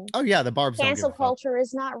seen, Oh yeah, the Barb's cancel culture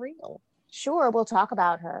is not real. Sure, we'll talk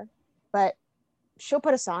about her, but she'll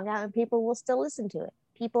put a song out and people will still listen to it.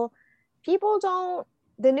 People don't.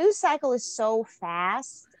 The news cycle is so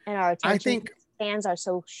fast, and our attention spans are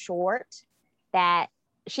so short that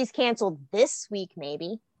she's canceled this week,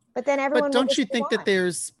 maybe. But then everyone. But don't you think that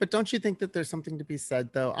there's something to be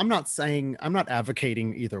said, though? I'm not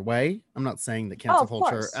advocating either way. I'm not saying that cancel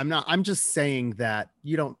culture. I'm just saying that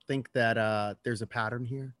you don't think that there's a pattern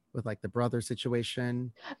here with like the brother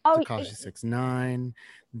situation, Tekashi 6ix9ine.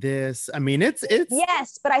 This, I mean, it's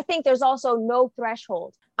yes, but I think there's also no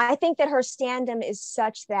threshold. I think that her stand-up is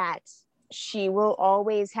such that she will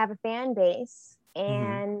always have a fan base,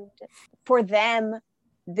 and for them,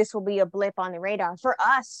 this will be a blip on the radar. For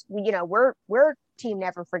us, we're team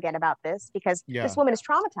never forget about this because this woman is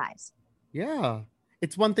traumatized. Yeah.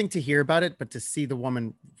 It's one thing to hear about it, but to see the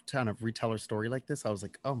woman kind of retell her story like this, I was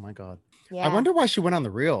like, oh my God. Yeah. I wonder why she went on The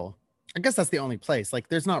Real. I guess that's the only place. Like,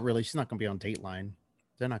 she's not going to be on Dateline.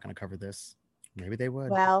 They're not going to cover this. Maybe they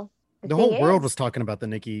would. Well, the whole world was talking about the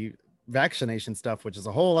Nikki vaccination stuff, which is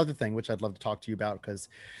a whole other thing, which I'd love to talk to you about because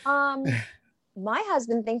my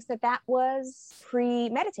husband thinks that was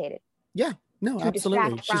premeditated. Yeah, no,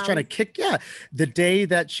 absolutely. She's trying to kick. Yeah. The day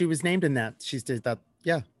that she was named in that, she did that.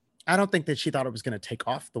 Yeah. I don't think that she thought it was going to take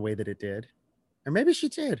off the way that it did. Or maybe she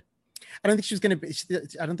did. I don't think she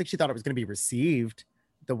thought it was going to be received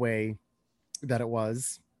the way that it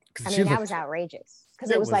was. I mean, that was outrageous.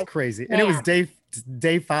 Because it was like crazy. And it was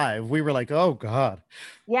day 5. We were like, oh God.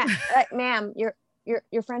 Yeah. Ma'am, your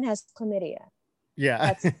friend has chlamydia.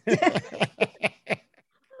 Yeah.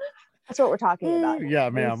 That's what we're talking about. Yeah,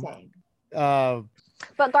 ma'am.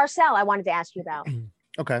 But Garcelle, I wanted to ask you about.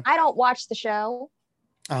 Okay. I don't watch the show.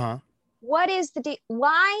 What is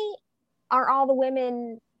why are all the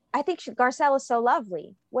women? I think Garcelle is so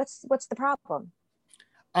lovely. What's the problem?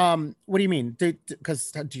 What do you mean?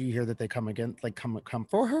 Because do you hear that they come again, like come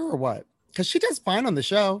for her or what? Because she does fine on the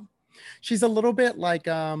show. She's a little bit like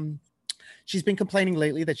she's been complaining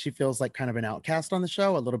lately that she feels like kind of an outcast on the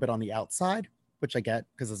show, a little bit on the outside, which I get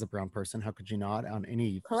because as a brown person, how could you not on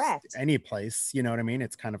any place? You know what I mean?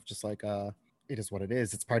 It's kind of just like it is what it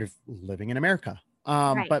is. It's part of living in America.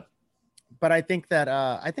 Right. But I think that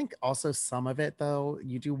I think also some of it though,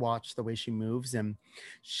 you do watch the way she moves and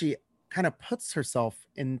she kind of puts herself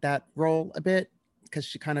in that role a bit because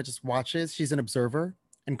she kind of just watches. She's an observer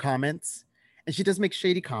and comments, and she does make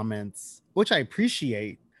shady comments, which I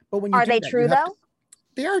appreciate. But when are they true though?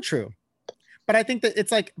 They are true. But I think that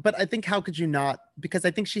it's like, but I think how could you not? Because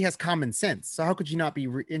I think she has common sense. So how could you not be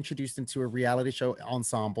introduced into a reality show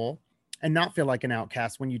ensemble and not feel like an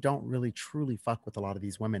outcast when you don't really truly fuck with a lot of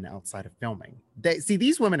these women outside of filming?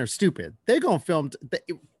 These women are stupid. They're going to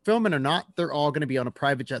filming or not, they're all going to be on a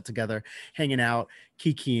private jet together, hanging out,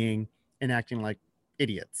 kikiing, and acting like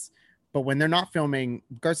idiots. But when they're not filming,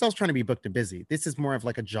 Garcelle's trying to be booked and busy. This is more of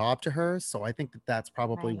like a job to her. So I think that that's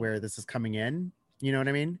probably where this is coming in. You know what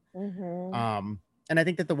I mean? Mm-hmm. And I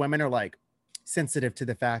think that the women are like sensitive to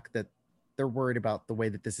the fact that they're worried about the way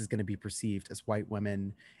that this is going to be perceived as white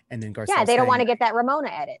women. And then Garcelle, yeah, they don't want to get that Ramona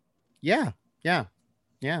edit. Yeah.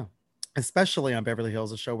 Especially on Beverly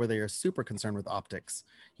Hills, a show where they are super concerned with optics.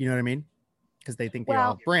 You know what I mean? Because they think they're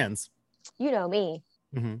all brands. You know me.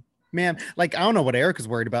 Mm-hmm. Ma'am, like, I don't know what Erica's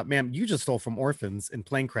worried about. Ma'am, you just stole from orphans and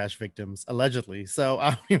plane crash victims, allegedly. So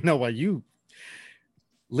I don't even know why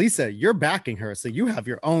Lisa, you're backing her. So you have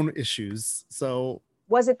your own issues. So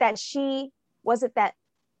was it that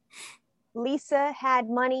Lisa had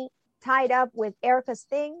money tied up with Erica's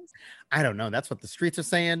things? I don't know. That's what the streets are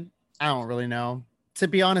saying. I don't really know. To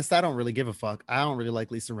be honest, I don't really give a fuck. I don't really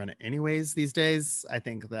like Lisa Rinna anyways these days. I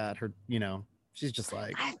think that her, she's just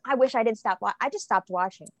like, I wish I didn't stop. I just stopped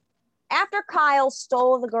watching after Kyle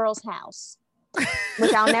stole the girl's house,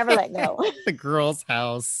 which I'll never let go. The girl's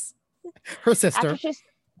house, her sister.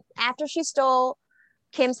 After she stole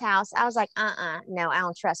Kim's house, I was like, no, I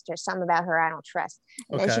don't trust her. Something about her I don't trust.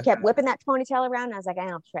 And then she kept whipping that ponytail around, and I was like, I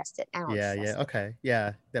don't trust it. Okay.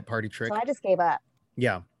 Yeah, that party trick. So I just gave up.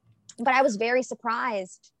 Yeah. But I was very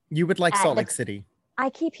surprised. You would like Salt Lake City. I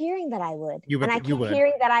keep hearing that I would. You would. And I keep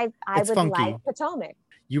hearing that I would funky. Like Potomac.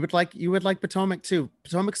 You would like Potomac too.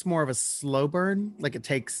 Potomac's more of a slow burn. Like it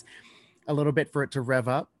takes a little bit for it to rev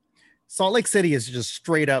up. Salt Lake City is just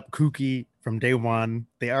straight up kooky from day one.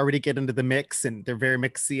 They already get into the mix and they're very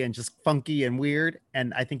mixy and just funky and weird.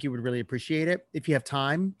 And I think you would really appreciate it. If you have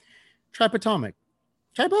time, try Potomac.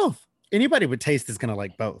 Try both. Anybody with taste is going to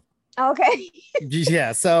like both. Okay.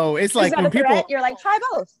 Yeah. So it's like when people, you're like, try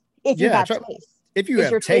both. If you have taste. If you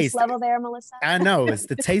have your taste level there, Melissa? I know it's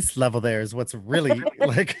the taste level there is what's really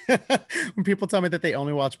like when people tell me that they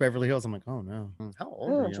only watch Beverly Hills, I'm like, oh no. How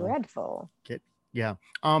old are you? Dreadful. Yeah.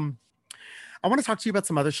 I want to talk to you about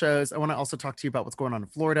some other shows. I want to also talk to you about what's going on in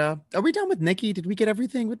Florida. Are we done with Nikki? Did we get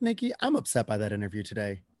everything with Nikki? I'm upset by that interview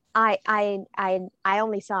today. I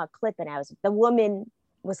only saw a clip and the woman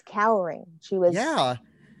was cowering. She was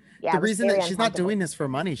the reason that she's not doing this for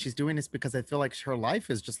money, she's doing this because I feel like her life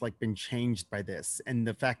has just like been changed by this. And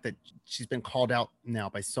the fact that she's been called out now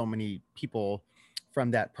by so many people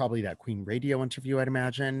from that Queen Radio interview, I'd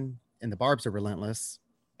imagine. And the Barbs are relentless.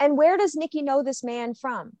 And where does Nikki know this man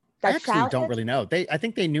from? I actually don't really know. I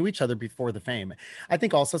think they knew each other before the fame. I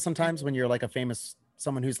think also sometimes when you're like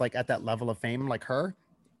someone who's like at that level of fame, like her,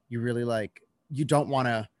 you really like, you don't want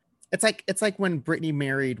to, it's like when Britney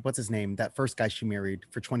married, what's his name? That first guy she married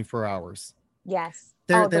for 24 hours. Yes.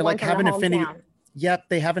 They're like have an affinity. Yep.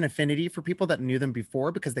 They have an affinity for people that knew them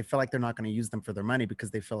before because they feel like they're not going to use them for their money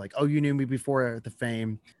because they feel like, oh, you knew me before the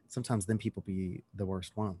fame. Sometimes then people be the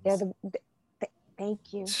worst ones.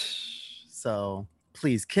 Thank you. So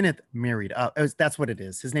please, Kenneth married up. That's what it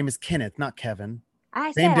is. His name is Kenneth, not Kevin.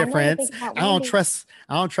 Same difference. I don't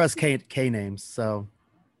trust K names. So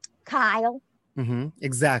Kyle. Mm-hmm.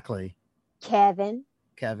 Exactly. Kevin,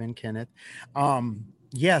 Kenneth.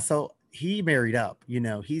 Yeah. So he married up.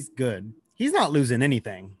 He's good. He's not losing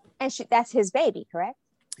anything. And that's his baby, correct?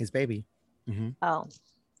 His baby. Mm-hmm. Oh.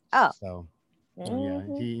 So.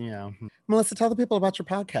 Yeah. Melissa, tell the people about your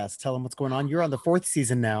podcast. Tell them what's going on. You're on the 4th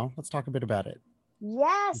season now. Let's talk a bit about it.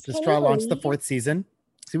 Yes. Just launched the 4th season.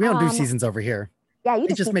 See, we don't do seasons over here. Yeah, you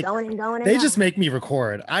just keep going and going. They just make me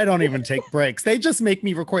record. I don't even take breaks. They just make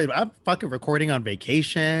me record. I'm fucking recording on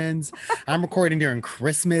vacations. I'm recording during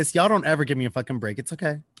Christmas. Y'all don't ever give me a fucking break. It's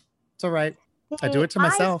okay. It's all right. I do it to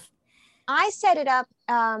myself. I set it up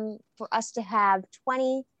for us to have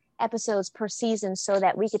 20 episodes per season so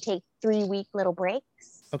that we could take 3-week little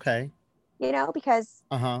breaks. Okay. Because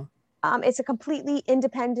it's a completely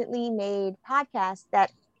independently made podcast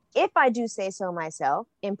that, if I do say so myself,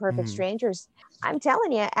 Imperfect Strangers, I'm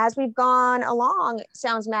telling you, as we've gone along, it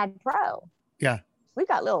sounds mad pro. Yeah. We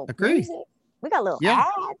got little music. We got little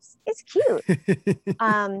ads. It's cute.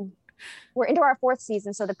 We're into our 4th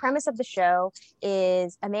season. So the premise of the show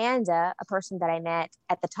is Amanda, a person that I met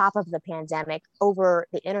at the top of the pandemic over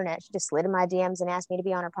the internet. She just slid in my DMs and asked me to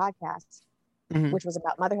be on her podcast, which was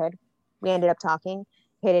about motherhood. We ended up talking,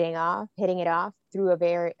 hitting it off through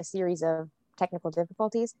a series of technical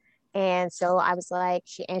difficulties. And so I was like,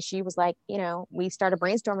 she was like, we started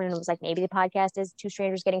brainstorming and it was like, maybe the podcast is 2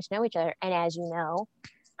 strangers getting to know each other. And as you know,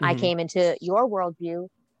 I came into your worldview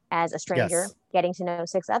as a stranger, getting to know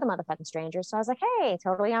 6 other motherfucking strangers. So I was like, hey,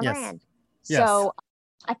 totally on brand. So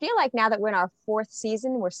I feel like now that we're in our 4th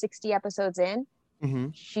season, we're 60 episodes in.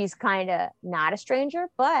 She's kind of not a stranger,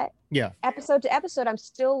 but episode to episode, I'm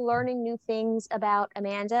still learning new things about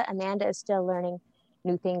Amanda. Amanda is still learning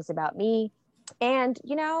new things about me. And,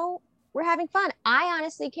 we're having fun. I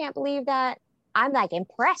honestly can't believe that I'm like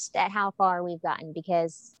impressed at how far we've gotten,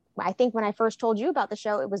 because I think when I first told you about the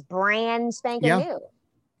show, it was brand spanking new.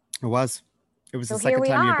 It was the second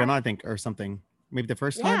time you've been on, I think, or something. Maybe the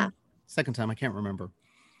first time? Second time. I can't remember.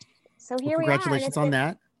 So here we are. Congratulations on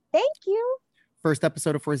that. Thank you. First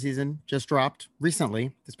episode of 4th season just dropped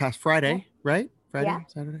recently, this past Friday, right?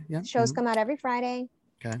 Saturday. Yeah. Shows come out every Friday.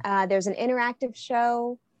 Okay. There's an interactive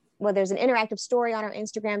show. Well, there's an interactive story on our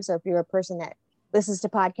Instagram. So if you're a person that listens to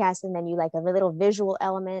podcasts and then you like a little visual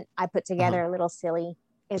element, I put together a little silly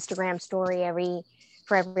Instagram story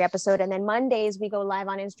for every episode. And then Mondays we go live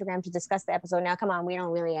on Instagram to discuss the episode. Now, come on, we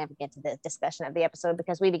don't really ever get to the discussion of the episode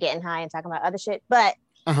because we be getting high and talking about other shit. But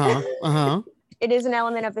it is an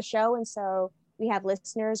element of the show. And so we have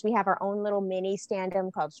listeners. We have our own little mini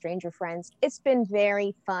stand-up called Stranger Friends. It's been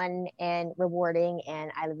very fun and rewarding,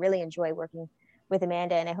 and I really enjoy working with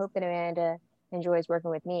Amanda, and I hope that Amanda enjoys working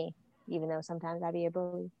with me, even though sometimes I be a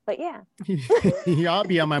bully. But yeah. Y'all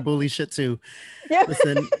be on my bully shit too. Yeah.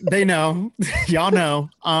 Listen, they know. Y'all know.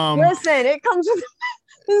 Listen, it comes with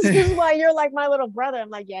this is why you're like my little brother. I'm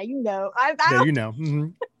like, yeah, you know. Yeah, you know. Mm-hmm.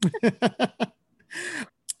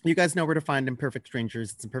 You guys know where to find Imperfect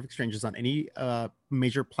Strangers. It's Imperfect Strangers on any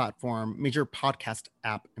major podcast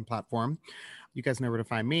app and platform. You guys know where to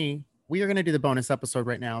find me. We are going to do the bonus episode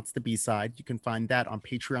right now. It's the B-side. You can find that on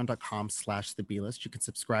patreon.com/thebList. You can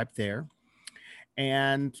subscribe there.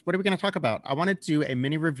 And what are we going to talk about? I want to do a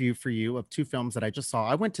mini review for you of 2 films that I just saw.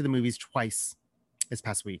 I went to the movies twice this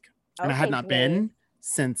past week, and I had not been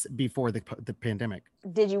since before the pandemic.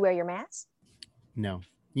 Did you wear your mask? No.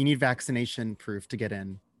 You need vaccination proof to get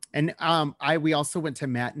in. And we also went to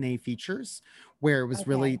matinee features where it was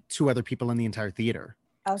really 2 other people in the entire theater.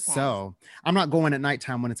 Okay. So I'm not going at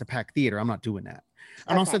nighttime when it's a packed theater. I'm not doing that.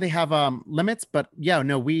 And also they have limits, but yeah,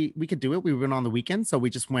 no, we could do it. We went on the weekend, so we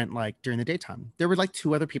just went like during the daytime. There were like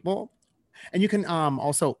 2 other people, and you can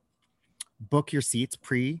also book your seats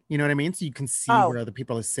you know what I mean? So you can see where other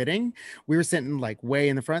people are sitting. We were sitting like way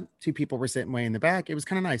in the front. 2 people were sitting way in the back. It was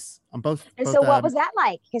kind of nice on both. And so what was that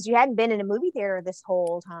like? Because you hadn't been in a movie theater this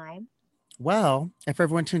whole time. Well, if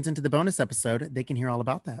everyone tunes into the bonus episode, they can hear all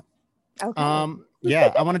about that. Okay.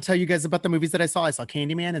 Yeah, I want to tell you guys about the movies that I saw. I saw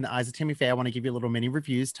Candyman and The Eyes of Tammy Faye. I want to give you a little mini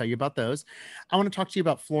reviews, tell you about those. I want to talk to you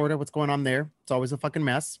about Florida, what's going on there. It's always a fucking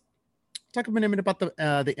mess. Talk a minute about the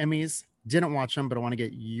Emmys. Didn't watch them, but I want to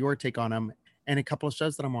get your take on them and a couple of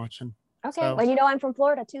shows that I'm watching. Okay. So, well, you know, I'm from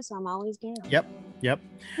Florida too, so I'm always down. Yep.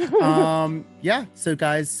 Yeah. So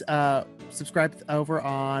guys, subscribe over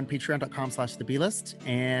on patreon.com/thebList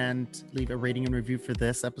and leave a rating and review for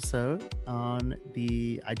this episode on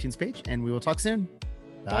the iTunes page, and we will talk soon.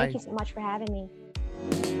 Bye. Thank you so much for having me.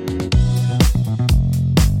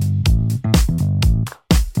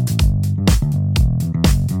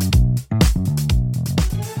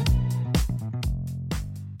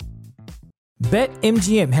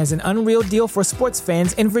 BetMGM has an unreal deal for sports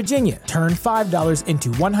fans in Virginia. Turn $5 into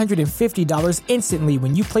 $150 instantly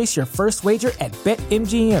when you place your first wager at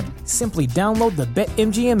BetMGM. Simply download the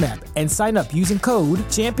BetMGM app and sign up using code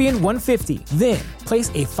Champion150. Then, place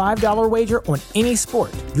a $5 wager on any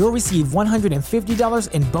sport. You'll receive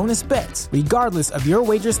 $150 in bonus bets, regardless of your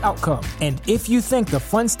wager's outcome. And if you think the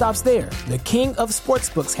fun stops there, the king of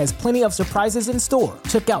sportsbooks has plenty of surprises in store.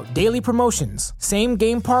 Check out daily promotions,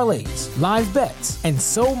 same-game parlays, live bets, and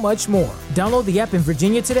so much more. Download the app in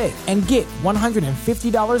Virginia today and get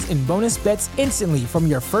 $150 in bonus bets instantly from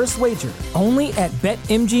your first wager. Only at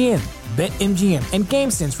BetMGM. BetMGM and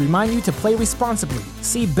GameSense remind you to play responsibly.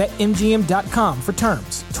 See BetMGM.com for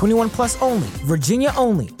terms. 21 plus only. Virginia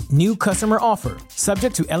only. New customer offer.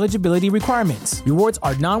 Subject to eligibility requirements. Rewards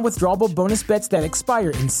are non-withdrawable bonus bets that expire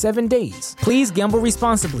in 7 days. Please gamble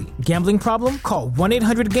responsibly. Gambling problem? Call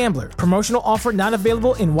 1-800-GAMBLER. Promotional offer not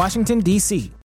available in Washington, D.C.